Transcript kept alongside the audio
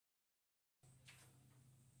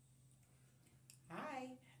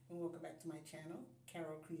and welcome back to my channel,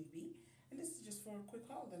 Carol Creepy. And this is just for a quick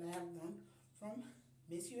haul that I have done from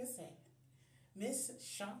Miss USA, Miss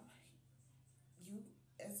Shop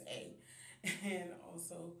USA, and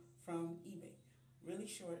also from eBay. Really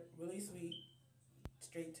short, really sweet,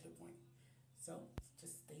 straight to the point. So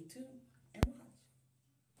just stay tuned and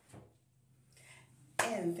watch.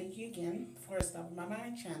 And thank you again for stopping by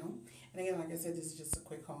my channel. And again, like I said, this is just a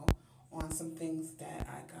quick haul on some things that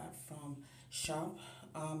I got from Shop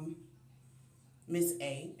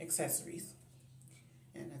Ms.A accessories.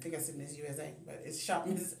 And I think I said Miss USA, but it's Shop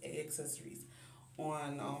Ms.A accessories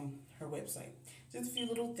on her website. Just a few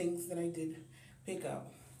little things that I did pick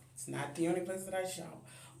up. It's not the only place that I shop,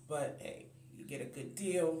 but hey, you get a good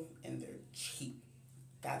deal and they're cheap.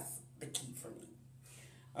 That's the key for me.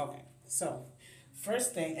 Okay, so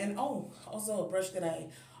first thing, and oh, also a brush that a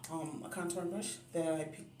contour brush that I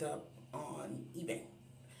picked up on eBay.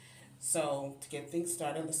 So to get things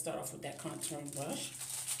started, let's start off with that contouring brush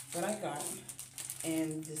that I got.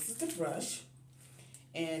 And this is the brush.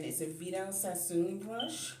 And it's a Vidal Sassoon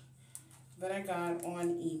brush that I got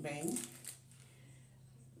on eBay.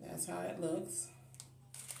 That's how it looks.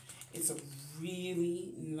 It's a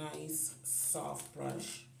really nice, soft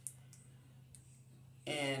brush.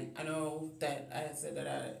 And I know that I said that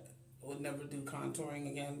I would never do contouring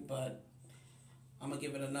again, but I'm going to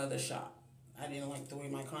give it another shot. I didn't like the way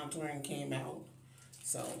my contouring came out,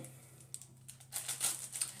 so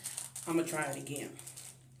I'm going to try it again,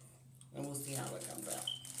 and we'll see how it comes out.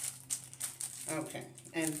 Okay,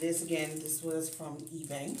 and this again, this was from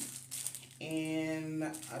eBay, and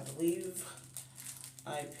I believe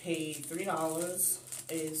I paid $3.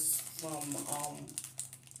 It's from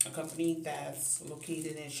a company that's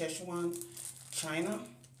located in Sichuan, China,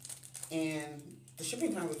 and the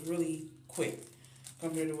shipping time was really quick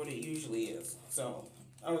compared to what it usually is. So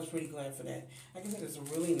I was pretty glad for that. Like I said, it's a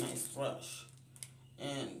really nice brush.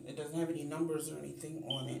 And it doesn't have any numbers or anything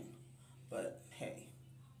on it. But hey,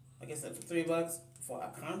 like I said, for $3 for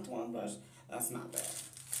a contour brush, that's not bad.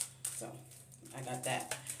 So I got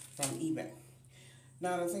that from eBay.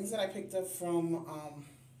 Now the things that I picked up from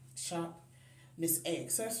Shop Ms.A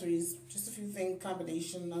accessories, just a few things,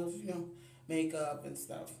 combination of, makeup and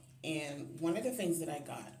stuff. And one of the things that I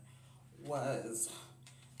got was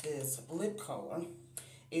this lip color.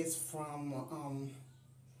 It's from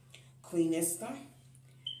Cleanista,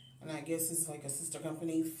 and I guess it's like a sister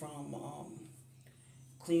company from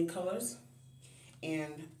Clean Colors.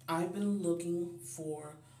 And I've been looking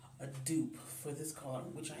for a dupe for this color,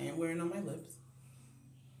 which I am wearing on my lips.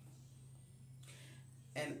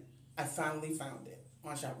 And I finally found it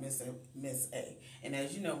on Shop Ms.A. And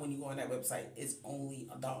as you know, when you go on that website, it's only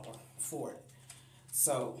 $1 for it.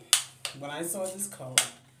 So when I saw this color,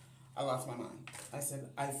 I lost my mind. I said,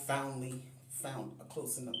 I finally found a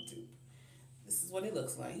close enough dupe. This is what it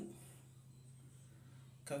looks like.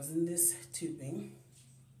 Comes in this tubing.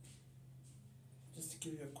 Just to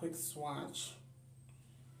give you a quick swatch.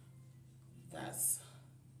 That's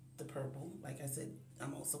the purple. Like I said,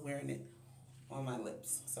 I'm also wearing it on my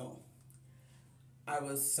lips. So I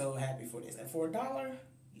was so happy for this. And for $1,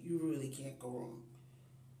 you really can't go wrong.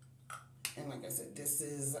 And like I said, this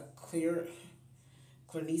is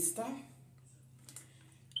Cleanista.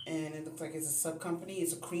 And it looks like it's a sub-company.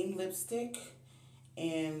 It's a cream lipstick.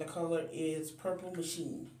 And the color is Purple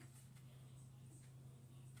Machine.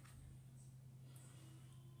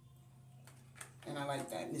 And I like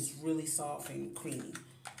that. And it's really soft and creamy.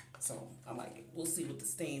 So I like it. We'll see what the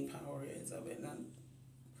stain power is of it. And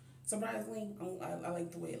surprisingly, I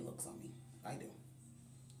like the way it looks on me. I do.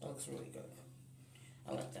 It looks really good.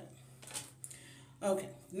 I like that. Okay,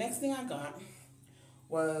 next thing I got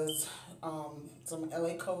was some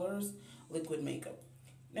LA Colors liquid makeup.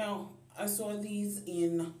 Now, I saw these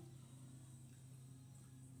in,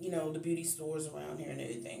 the beauty stores around here and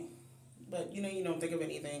everything. But, you don't think of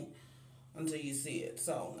anything until you see it.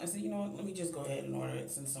 So, I said, let me just go ahead and order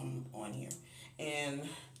it since I'm on here. And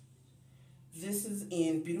this is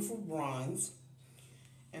in Beautiful Bronze.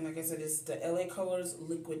 And like I said, it's the LA Colors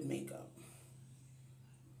liquid makeup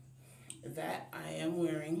that I am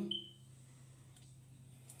wearing.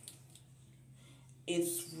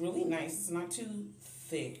 It's really nice. It's not too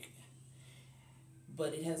thick,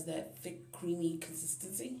 but it has that thick, creamy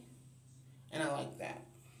consistency, and I like that.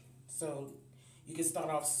 So you can start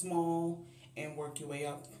off small and work your way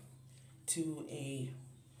up to a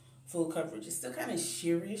full coverage. It's still kind of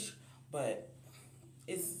sheerish, but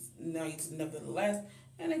it's nice nevertheless.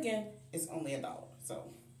 And again, it's only $1,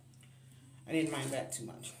 so I didn't mind that too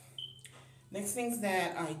much. Next things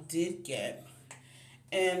that I did get,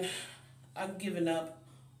 and I've given up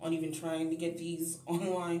on even trying to get these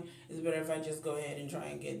online. It's better if I just go ahead and try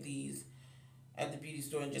and get these at the beauty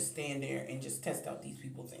store and just stand there and just test out these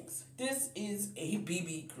people things. This is a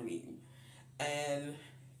BB cream, and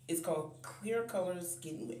it's called Clear Color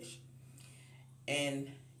Skin Wish.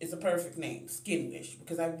 And it's a perfect name, Skin Wish,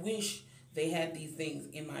 because I wish they had these things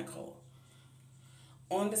in my color.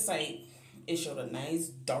 On the site, it showed a nice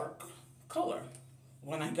dark color.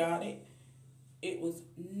 When I got it, it was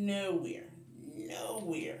nowhere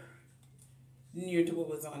near to what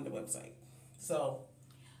was on the website. So,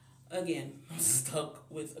 again, I'm stuck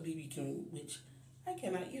with a BB cream, which I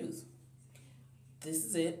cannot use. This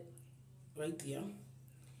is it, right there.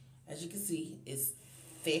 As you can see, it's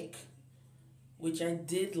thick, which I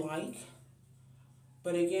did like.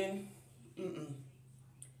 But again,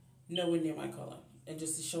 nowhere near my color. And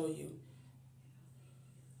just to show you,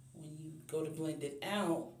 when you go to blend it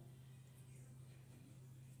out,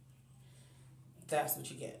 that's what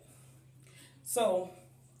you get. So,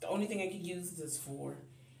 the only thing I can use this for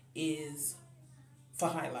is for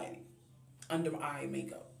highlighting under eye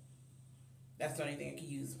makeup. That's the only thing I can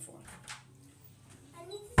use it for. I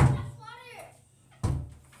need to splash water.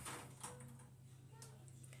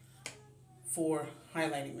 For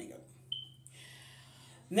highlighting makeup.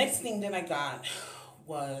 Next thing that I got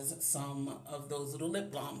was some of those little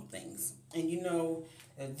lip balm things. And you know,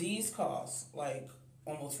 these cost like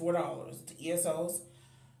almost $4. The ESOs.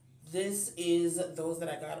 This is those that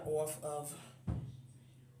I got off of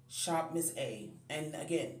Shop Ms.A. And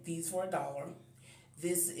again, these for $1.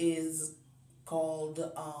 This is called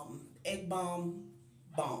Egg Bomb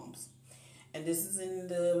Bombs. And this is in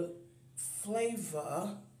the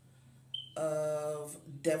flavor of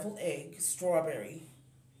deviled egg, strawberry.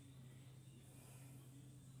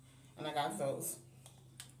 And I got those.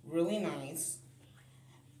 Really nice.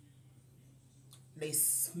 They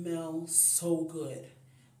smell so good.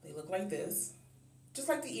 They look like this. Just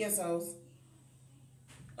like the ESOs.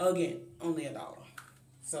 Again, only $1.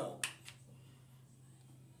 So,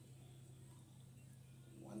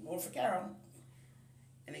 one more for Carol.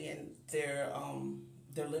 And again, they're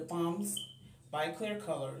lip balms by Clear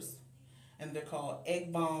Colors. And they're called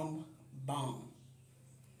Egg Bomb Bomb.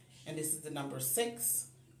 And this is the number 6.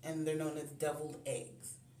 And they're known as deviled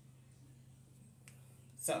eggs.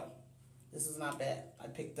 So, this is not bad. I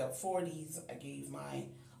picked up 4 of these. I gave my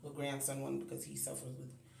little grandson one because he suffers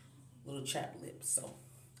with little chapped lips. So,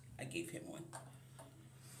 I gave him one.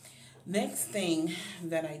 Next thing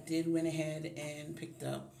that I did went ahead and picked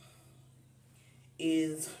up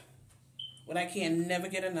is what I can never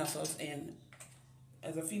get enough of. And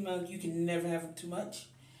as a female, you can never have too much.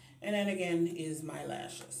 And then again is my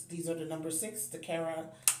lashes. These are the number 6, the Cara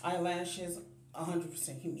eyelashes,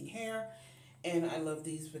 100% human hair. And I love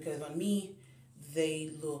these because on me,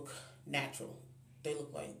 they look natural. They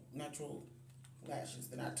look like natural lashes.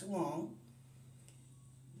 They're not too long.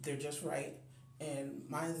 They're just right. And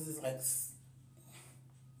mine is like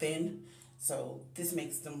thin. So this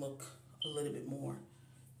makes them look a little bit more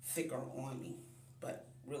thicker on me. But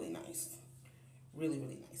really nice. Really,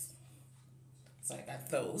 really nice. So I got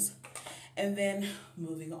those. And then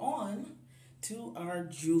moving on to our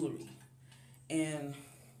jewelry. And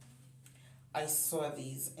I saw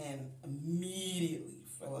these and immediately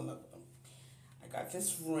fell in love with them. I got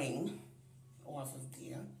this ring off of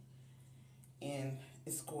there. And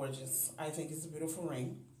it's gorgeous. I think it's a beautiful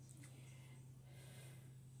ring.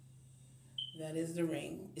 That is the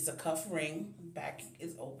ring. It's a cuff ring. Back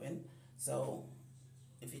is open. So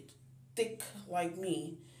if it's thick like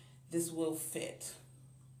me, this will fit.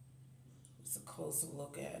 It's a closer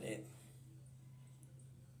look at it.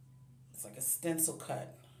 It's like a stencil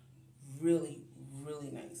cut. Really,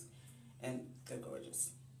 really nice. And they're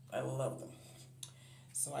gorgeous. I love them.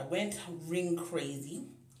 So I went ring crazy.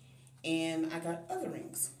 And I got other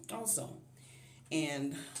rings also.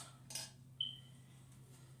 And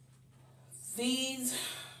these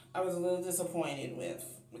I was a little disappointed with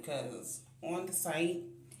because on the site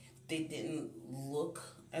they didn't look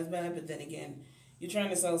as bad. But then again, you're trying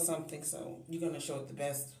to sell something, so you're going to show it the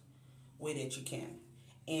best way that you can.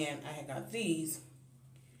 And I had got these.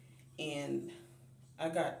 And I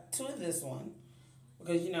got 2 of this one.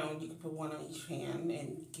 Because, you know, you can put one on each hand.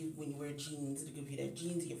 And when you wear jeans, it'll give you that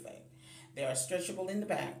jeansy effect. They are stretchable in the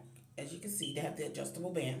back. As you can see, they have the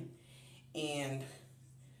adjustable band. And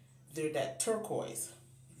they're that turquoise.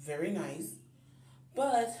 Very nice.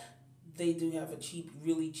 But they do have a cheap,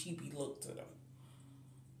 really cheapy look to them.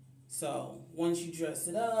 So, once you dress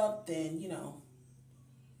it up, then, you know,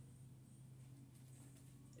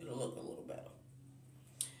 it'll look a little better.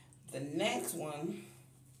 The next one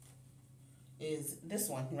is this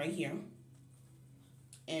one right here.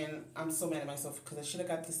 And I'm so mad at myself because I should have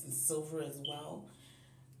got this in silver as well.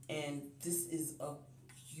 And this is a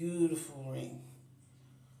beautiful ring.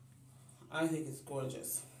 I think it's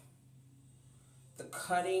gorgeous. The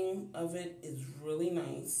cutting of it is really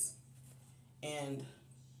nice. And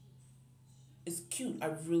it's cute.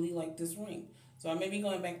 I really like this ring. So I may be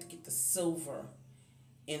going back to get the silver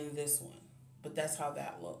in this one. But that's how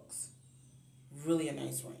that looks. Really a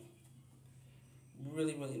nice ring.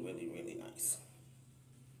 Really, really, really, really nice.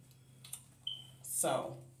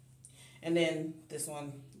 So, and then this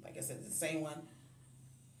one, like I said, the same one.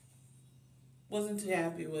 Wasn't too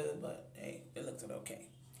happy with it, but hey, it looked okay.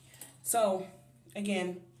 So,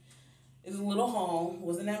 again, it's a little haul.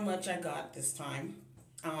 Wasn't that much I got this time.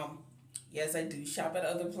 Yes, I do shop at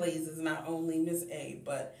other places, not only Ms.A,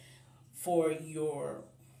 but for your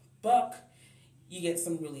buck, you get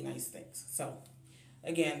some really nice things. So,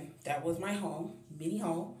 again, that was my haul, mini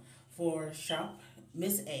haul for Shop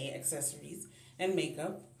Ms.A accessories and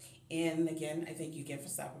makeup. And again, I thank you again for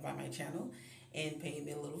stopping by my channel and paying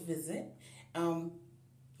me a little visit. You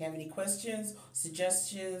have any questions,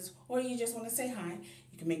 suggestions, or you just want to say hi,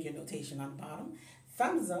 you can make your notation on the bottom,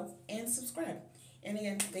 thumbs up, and subscribe. And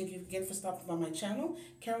again, thank you again for stopping by my channel,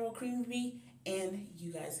 Carol Creamy Bee, and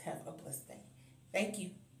you guys have a blessed day. Thank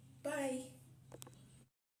you. Bye.